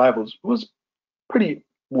for survivals was pretty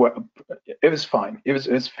well. It was fine. It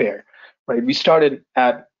was fair, right? We started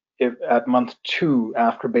at month 2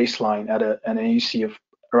 after baseline at an AUC of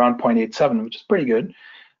around 0.87, which is pretty good.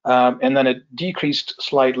 And then it decreased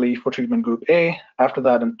slightly for treatment group A after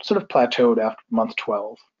that, and sort of plateaued after month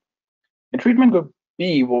 12. In treatment group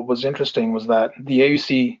B, what was interesting was that the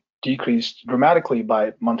AUC decreased dramatically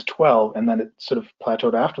by month 12, and then it sort of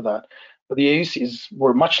plateaued after that. But the AUCs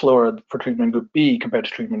were much lower for treatment group B compared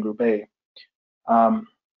to treatment group A,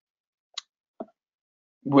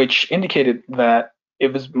 which indicated that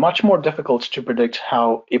it was much more difficult to predict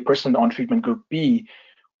how a person on treatment group B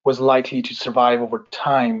was likely to survive over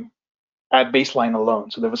time at baseline alone.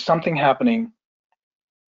 So there was something happening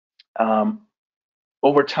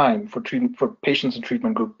over time for patients in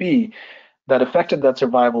treatment group B that affected that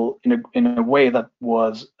survival in a way that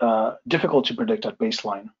was difficult to predict at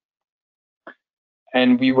baseline.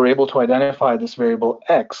 And we were able to identify this variable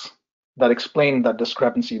X that explained that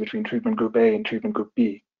discrepancy between treatment group A and treatment group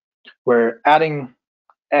B, where adding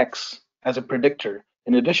X as a predictor,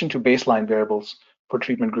 in addition to baseline variables for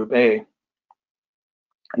treatment group A,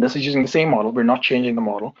 and this is using the same model, we're not changing the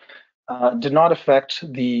model, did not affect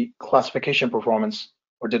the classification performance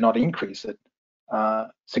or did not increase it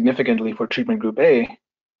significantly for treatment group A.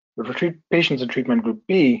 But for patients in treatment group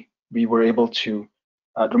B, we were able to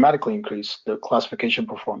dramatically increase the classification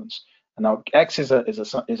performance. And now X is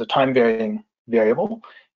a time varying variable,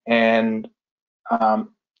 and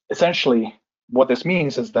essentially what this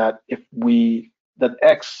means is that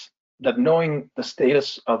that knowing the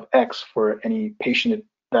status of X for any patient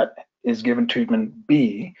that is given treatment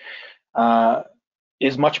B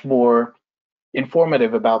is much more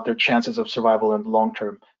informative about their chances of survival in the long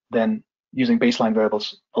term than using baseline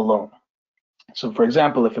variables alone. So for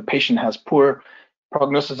example, if a patient has poor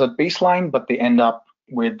prognosis at baseline, but they end up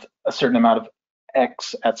with a certain amount of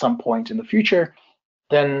X at some point in the future,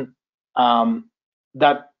 then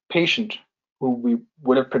that patient who we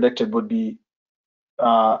would have predicted would be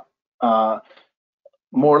uh, uh,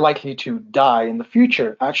 more likely to die in the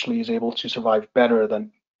future actually is able to survive better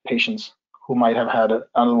than patients who might have had an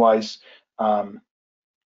otherwise uh,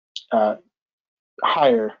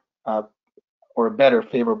 higher or a better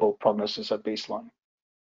favorable prognosis at baseline.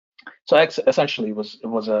 So X essentially was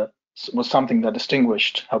something that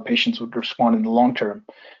distinguished how patients would respond in the long term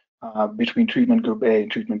between treatment group A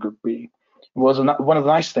and treatment group B. It was one of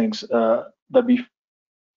the nice things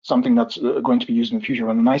something that's going to be used in the future.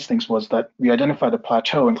 One of the nice things was that we identified a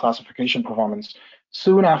plateau in classification performance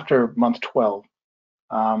soon after month 12,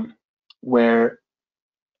 where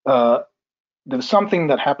there was something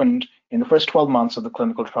that happened in the first 12 months of the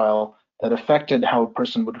clinical trial that affected how a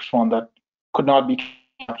person would respond that could not be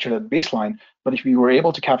captured at baseline. But if we were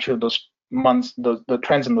able to capture those months, the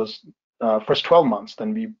trends in those first 12 months,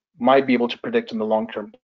 then we might be able to predict in the long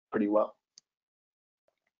term pretty well.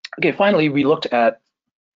 Okay, finally, we looked at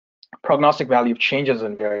prognostic value of changes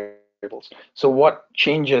in variables. So what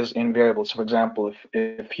changes in variables? For example,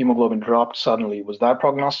 if hemoglobin dropped suddenly, was that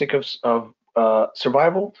prognostic of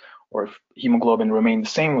survival? Or if hemoglobin remained the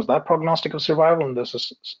same, was that prognostic of survival? And this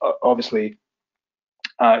is obviously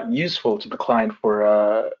useful to the client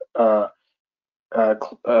for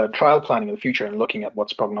trial planning in the future and looking at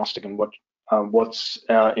what's prognostic and what's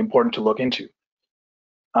important to look into.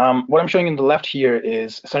 What I'm showing in the left here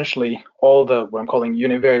is essentially all the what I'm calling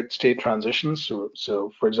univariate state transitions.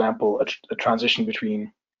 So for example, a transition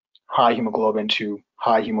between high hemoglobin to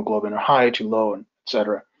high hemoglobin or high to low,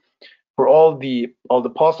 etc. For all the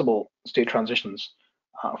possible state transitions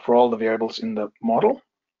for all the variables in the model,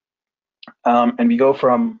 and we go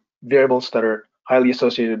from variables that are highly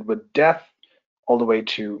associated with death all the way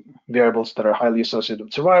to variables that are highly associated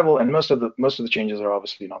with survival, and most of the changes are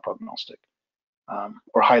obviously not prognostic.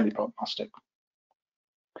 Or highly prognostic.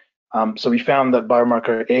 So we found that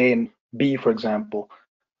biomarker A and B, for example,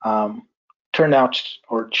 turned out,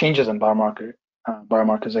 or changes in biomarkers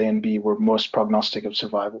A and B were most prognostic of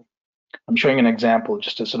survival. I'm showing an example,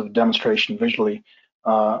 just a sort of demonstration visually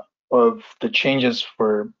of the changes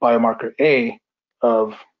for biomarker A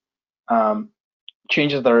of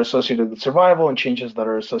changes that are associated with survival and changes that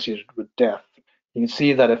are associated with death. You can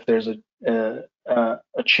see that if there's a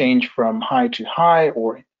change from high to high,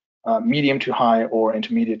 or medium to high, or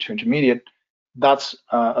intermediate to intermediate, that's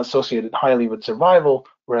associated highly with survival,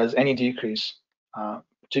 whereas any decrease,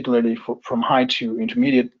 particularly from high to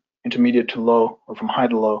intermediate, intermediate to low, or from high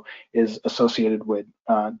to low, is associated with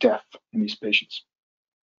death in these patients.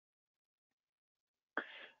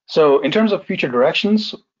 So in terms of future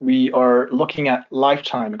directions, we are looking at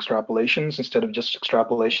lifetime extrapolations instead of just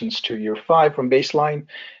extrapolations to year 5 from baseline.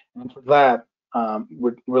 And for that,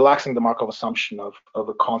 we're relaxing the Markov assumption of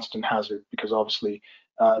a constant hazard, because obviously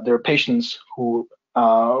there are patients who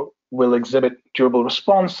will exhibit durable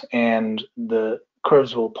response and the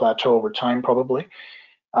curves will plateau over time probably.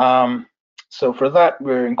 So for that,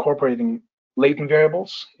 we're incorporating latent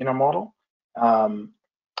variables in our model.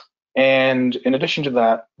 And in addition to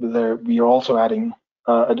that, we are also adding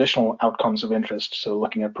additional outcomes of interest. So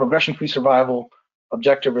looking at progression-free survival,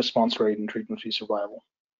 objective response rate, and treatment-free survival.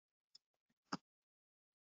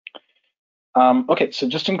 Okay, so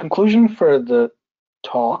just in conclusion for the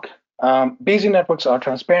talk, Bayesian networks are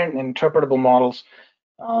transparent and interpretable models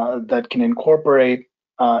that can incorporate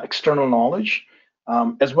external knowledge,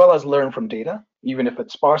 as well as learn from data, even if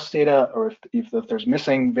it's sparse data or if there's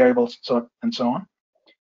missing variables and so on.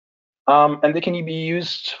 And they can be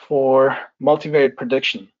used for multivariate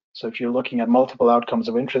prediction. So if you're looking at multiple outcomes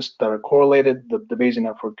of interest that are correlated, the Bayesian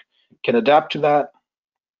network can adapt to that.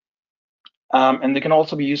 And they can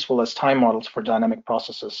also be useful as time models for dynamic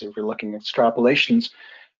processes. If you're looking at extrapolations,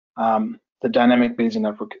 the dynamic Bayesian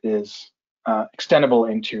network is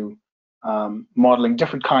extendable into modeling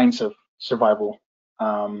different kinds of survival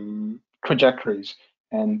trajectories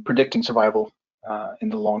and predicting survival in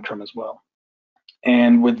the long term as well.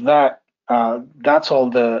 And with that, that's all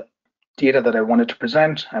the data that I wanted to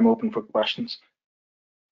present. I'm open for questions.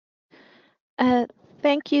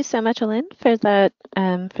 Thank you so much, Alin, for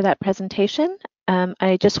that presentation.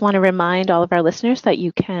 I just want to remind all of our listeners that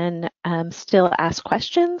you can still ask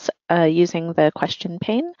questions using the question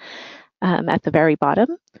pane at the very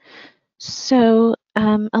bottom. So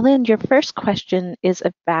Alind, your first question is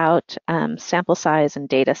about sample size and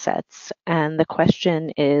data sets. And the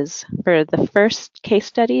question is, for the first case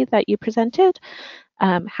study that you presented,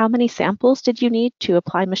 how many samples did you need to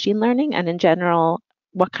apply machine learning? And in general,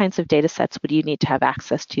 what kinds of data sets would you need to have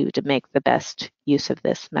access to make the best use of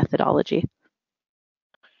this methodology?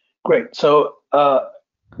 Great. So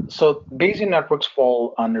Bayesian networks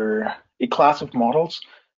fall under a class of models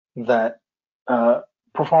that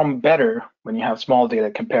perform better when you have small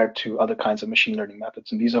data compared to other kinds of machine learning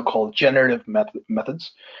methods. And these are called generative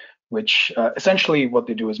methods, which essentially what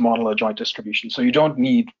they do is model a joint distribution. So you don't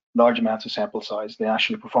need large amounts of sample size. They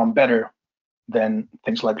actually perform better than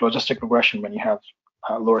things like logistic regression when you have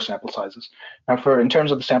lower sample sizes. Now, in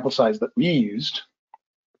terms of the sample size that we used,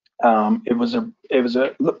 it was a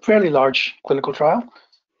fairly large clinical trial.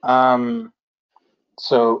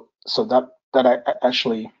 So that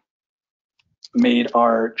actually made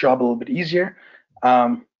our job a little bit easier.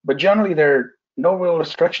 But generally, there are no real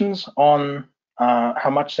restrictions on how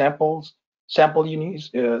much sample you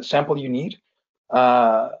need.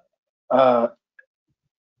 Uh, uh,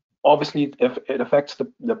 Obviously, if it affects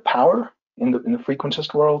the power in the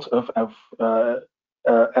frequentist world of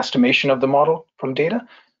estimation of the model from data.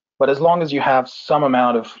 But as long as you have some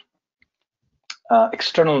amount of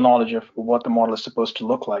external knowledge of what the model is supposed to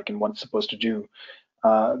look like and what it's supposed to do,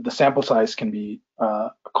 the sample size can be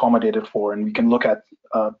accommodated for, and we can look at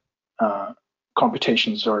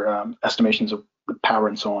computations or estimations of the power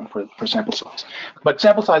and so on for sample size. But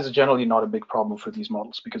sample size is generally not a big problem for these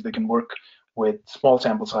models because they can work with small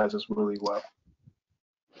sample sizes really well.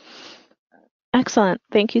 Excellent.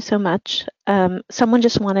 Thank you so much. Someone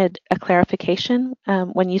just wanted a clarification.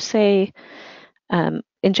 When you say,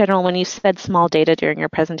 in general, when you said small data during your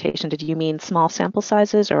presentation, did you mean small sample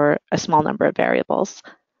sizes or a small number of variables,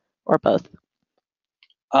 or both?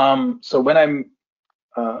 So when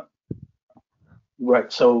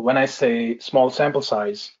I say small sample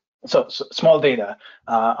size, so small data,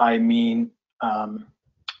 I mean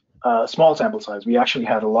small sample size. We actually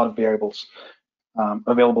had a lot of variables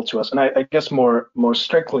available to us, and I guess more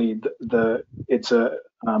strictly, it's the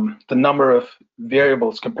number of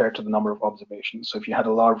variables compared to the number of observations. So if you had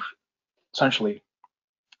a lot of, essentially,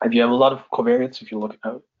 if you have a lot of covariates, if you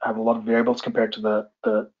have a lot of variables compared to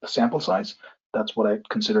the sample size, that's what I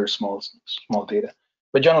consider small data.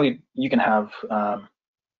 But generally, you can have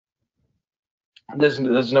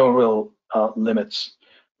there's no real limits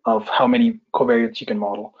of how many covariates you can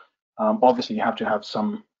model. Obviously, you have to have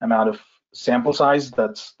some amount of sample size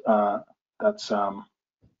that's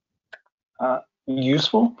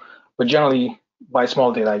useful, but generally, by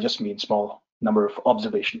small data, I just mean small number of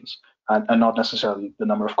observations and not necessarily the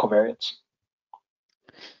number of covariates.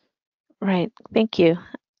 Right. Thank you.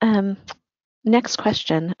 Next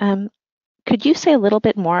question. Could you say a little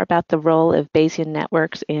bit more about the role of Bayesian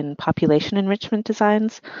networks in population enrichment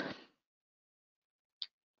designs?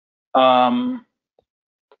 I'm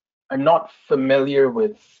not familiar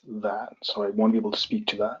with that, so I won't be able to speak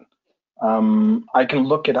to that. I can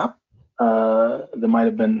look it up. There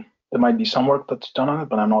might be some work that's done on it,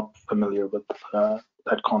 but I'm not familiar with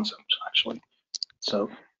that concept actually. So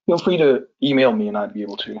feel free to email me, and I'd be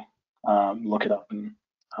able to look it up and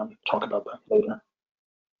talk about that later.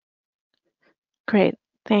 Great,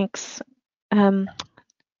 thanks.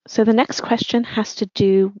 So the next question has to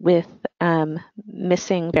do with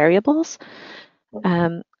missing variables.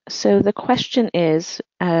 So the question is,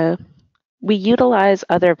 we utilize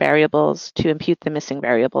other variables to impute the missing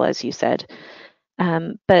variable, as you said,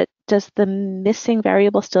 but does the missing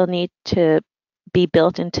variable still need to be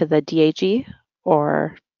built into the DAG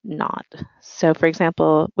or not? So for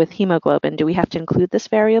example, with hemoglobin, do we have to include this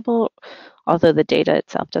variable, although the data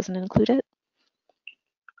itself doesn't include it?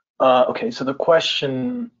 Okay, so the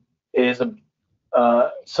question is,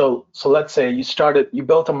 so let's say you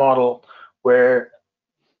built a model where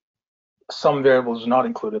some variables were not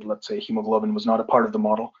included. Let's say hemoglobin was not a part of the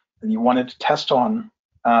model, and you wanted to test on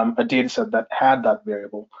a data set that had that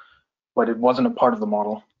variable, but it wasn't a part of the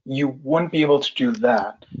model. You wouldn't be able to do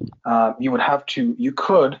that. You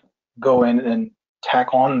could go in and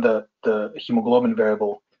tack on the hemoglobin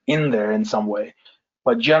variable in there in some way,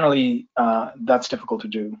 but generally that's difficult to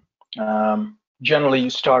do. Generally, you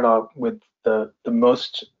start out with the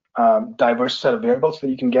most diverse set of variables that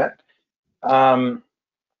you can get,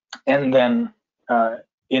 and then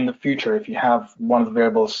in the future, if you have one of the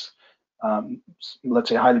variables, let's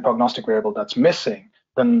say a highly prognostic variable that's missing,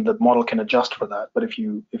 then the model can adjust for that. But if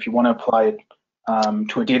you want to apply it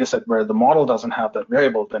to a data set where the model doesn't have that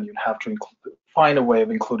variable, then you'd have to find a way of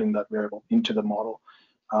including that variable into the model.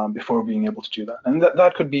 before being able to do that. And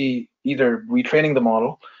that could be either retraining the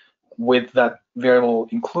model with that variable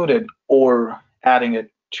included or adding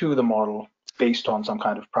it to the model based on some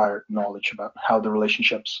kind of prior knowledge about how the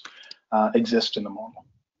relationships exist in the model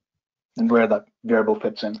and where that variable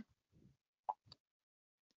fits in.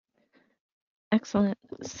 Excellent.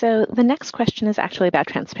 So the next question is actually about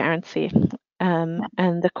transparency. And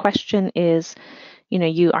the question is,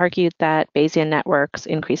 you argued that Bayesian networks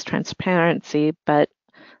increase transparency, but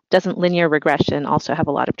doesn't linear regression also have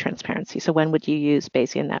a lot of transparency? So when would you use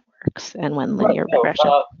Bayesian networks and when linear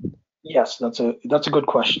regression? Yes, that's a good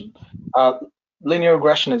question. Linear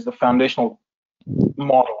regression is the foundational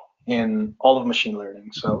model in all of machine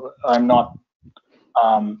learning. So I'm not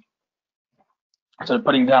sort of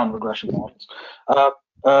putting down regression models.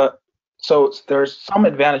 So there's some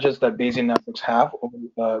advantages that Bayesian networks have over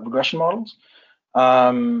regression models.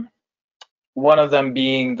 One of them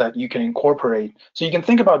being that you can incorporate. So you can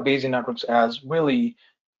think about Bayesian networks as really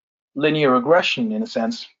linear regression in a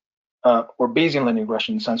sense, or Bayesian linear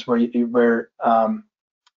regression in a sense where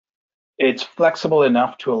it's flexible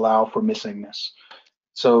enough to allow for missingness.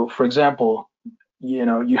 So, for example,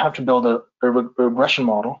 you have to build a regression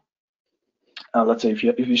model. Let's say if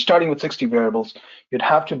you're starting with 60 variables, you'd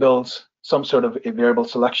have to build some sort of a variable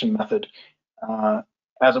selection method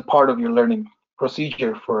as a part of your learning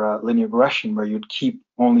procedure for a linear regression, where you'd keep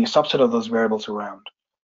only a subset of those variables around.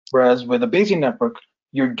 Whereas with a Bayesian network,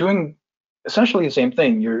 you're doing essentially the same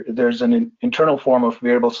thing. There's an internal form of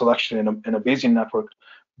variable selection in a Bayesian network,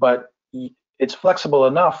 but it's flexible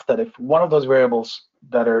enough that if one of those variables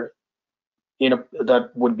that are that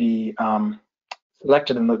would be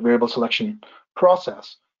selected in the variable selection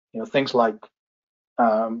process, things like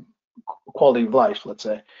quality of life, let's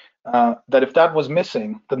say, that if that was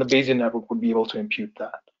missing, then the Bayesian network would be able to impute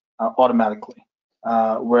that automatically.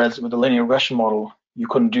 Whereas with the linear regression model, you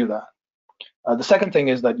couldn't do that. The second thing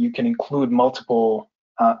is that you can include multiple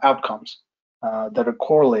outcomes that are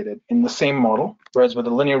correlated in the same model, whereas with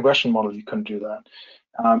the linear regression model, you couldn't do that.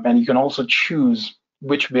 And you can also choose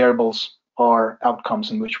which variables are outcomes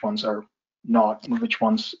and which ones are not, which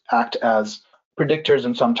ones act as predictors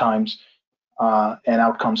and sometimes and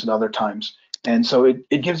outcomes at other times. And so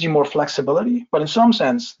it gives you more flexibility, but in some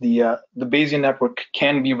sense, the Bayesian network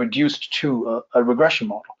can be reduced to a regression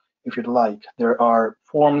model, if you'd like. There are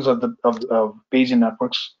forms of Bayesian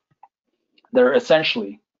networks that are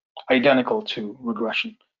essentially identical to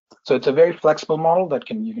regression. So it's a very flexible model that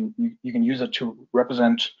you can use it to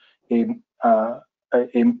represent a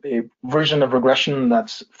version of regression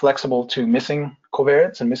that's flexible to missing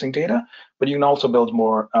covariates and missing data, but you can also build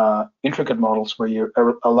more intricate models where you're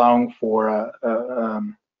allowing for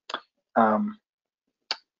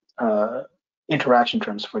interaction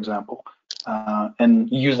terms, for example, and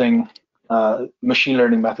using machine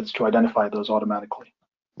learning methods to identify those automatically.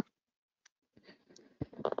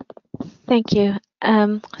 Thank you.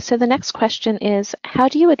 So the next question is, how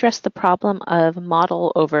do you address the problem of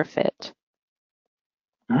model overfit?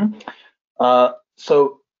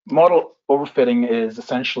 So model overfitting is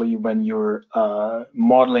essentially when you're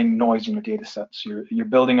modeling noise in your data sets. You're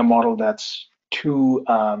building a model that's too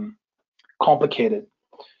complicated.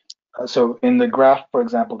 So in the graph, for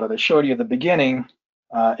example, that I showed you at the beginning,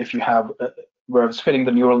 if you have where I was fitting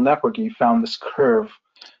the neural network, and you found this curve,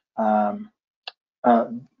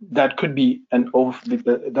 that could be you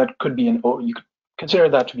could consider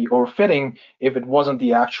that to be overfitting if it wasn't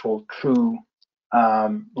the actual true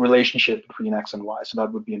relationship between x and y. So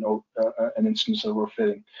that would be an instance of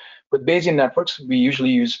overfitting. With Bayesian networks, we usually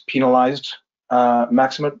use penalized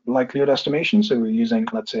maximum likelihood estimation. So we're using,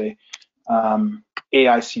 let's say,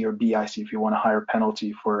 AIC or BIC if you want a higher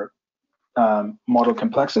penalty for model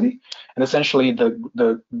complexity. And essentially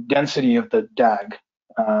the density of the DAG,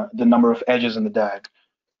 the number of edges in the DAG,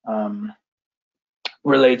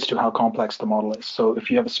 relates to how complex the model is. So if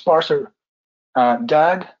you have a sparser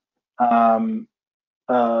DAG,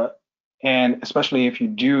 and especially if you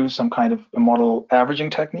do some kind of a model averaging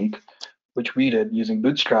technique, which we did using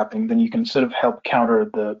bootstrapping, then you can sort of help counter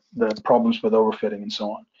the problems with overfitting and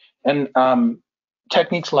so on. And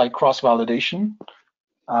techniques like cross-validation,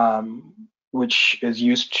 which is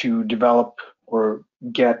used to develop or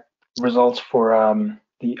get results for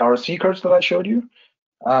the RSC curves that I showed you,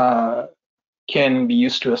 can be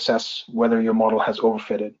used to assess whether your model has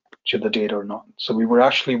overfitted to the data or not. So we were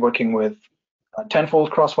actually working with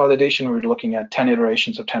tenfold cross-validation. We were looking at 10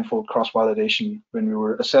 iterations of tenfold cross-validation when we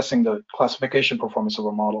were assessing the classification performance of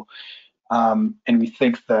a model. And we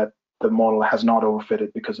think that the model has not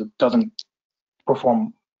overfitted because it doesn't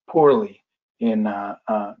perform poorly in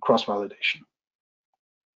cross-validation.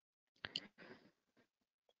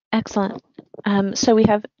 Excellent. So we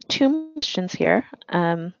have two questions here.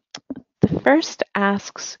 The first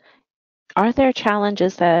asks, are there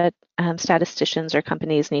challenges that statisticians or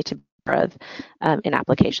companies need to be aware of in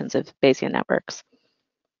applications of Bayesian networks?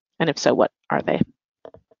 And if so, what are they?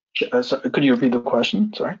 So could you repeat the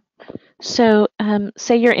question? Sorry. So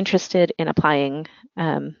say you're interested in applying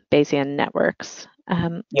Bayesian networks.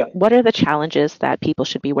 Yeah. What are the challenges that people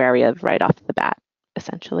should be wary of right off the bat,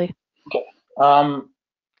 essentially? Okay.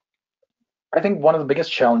 I think one of the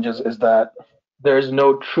biggest challenges is that there is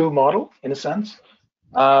no true model, in a sense,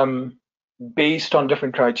 based on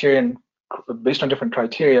different criteria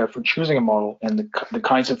for choosing a model and the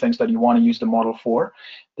kinds of things that you want to use the model for.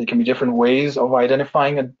 There can be different ways of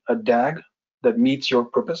identifying a DAG that meets your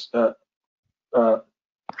purpose or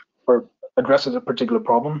addresses a particular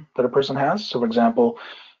problem that a person has. So, for example,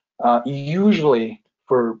 usually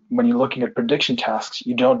for when you're looking at prediction tasks,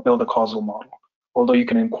 you don't build a causal model, although you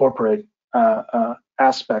can incorporate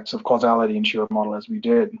aspects of causality into your model, as we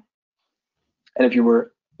did. And if you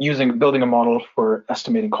were building a model for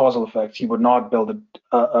estimating causal effects, you would not build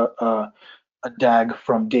a DAG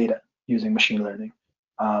from data using machine learning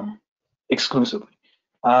exclusively.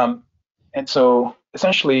 And so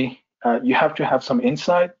essentially, you have to have some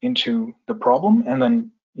insight into the problem, and then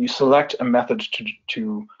you select a method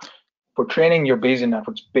for training your Bayesian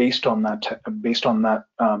networks based on that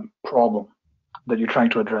problem that you're trying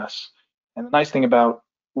to address. And the nice thing about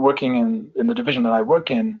working in the division that I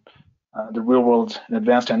work in, the real world and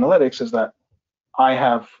advanced analytics, is that I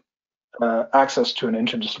have access to an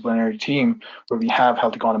interdisciplinary team where we have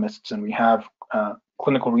health economists and we have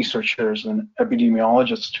clinical researchers and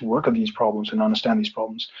epidemiologists to work on these problems and understand these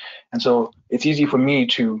problems. And so it's easy for me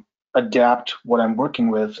to adapt what I'm working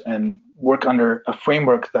with and work under a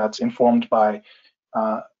framework that's informed by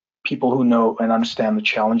people who know and understand the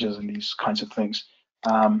challenges in these kinds of things.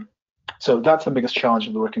 So that's the biggest challenge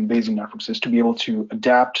of the work in Bayesian networks, is to be able to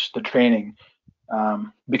adapt the training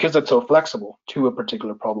because it's so flexible to a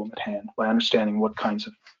particular problem at hand by understanding what kinds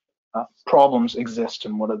of problems exist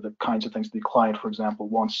and what are the kinds of things the client, for example,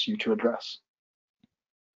 wants you to address.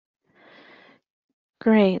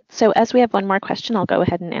 Great. So as we have one more question, I'll go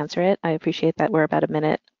ahead and answer it. I appreciate that we're about a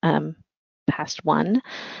minute past one.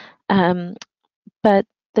 But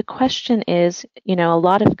the question is, a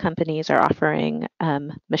lot of companies are offering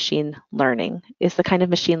machine learning. Is the kind of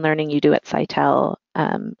machine learning you do at Cytel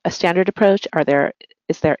a standard approach? Are there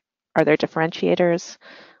differentiators?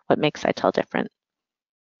 What makes Cytel different?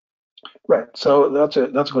 Right. So that's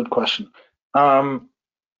a good question. As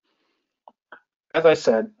I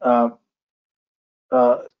said,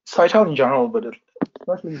 Cytel in general, but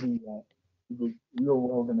especially the real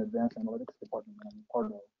world and advanced analytics department that I'm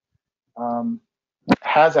part of,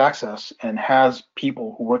 has access and has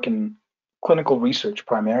people who work in clinical research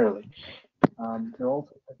primarily. They're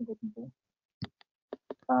also technical people.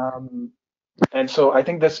 And so I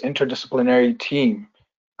think this interdisciplinary team,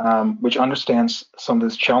 which understands some of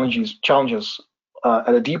these challenges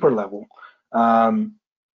at a deeper level, can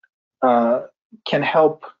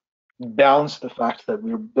help balance the fact that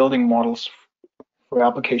we're building models for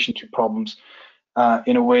application to problems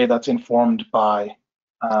in a way that's informed by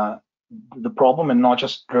the problem and not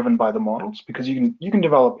just driven by the models, because you can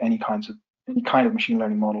develop any kind of machine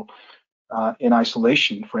learning model in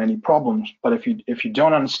isolation for any problems, but if you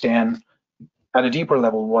don't understand at a deeper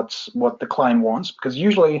level what the client wants, because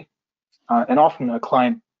usually and often a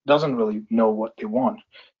client doesn't really know what they want.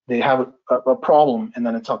 They have a problem, and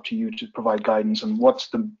then it's up to you to provide guidance on what's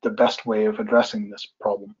the best way of addressing this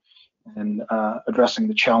problem and addressing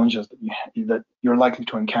the challenges that you're likely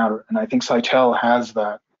to encounter. And I think Cytel has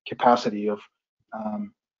that capacity of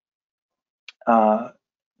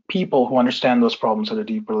people who understand those problems at a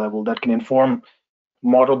deeper level that can inform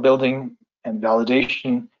model building and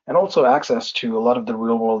validation, and also access to a lot of the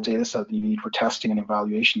real world data set that you need for testing and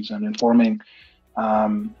evaluations and informing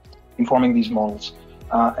these models.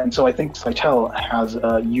 And so I think Cytel has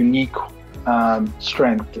a unique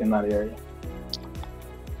strength in that area.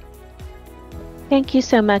 Thank you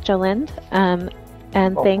so much, Alind.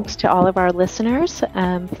 And thanks to all of our listeners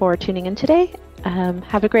for tuning in today.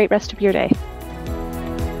 Have a great rest of your day.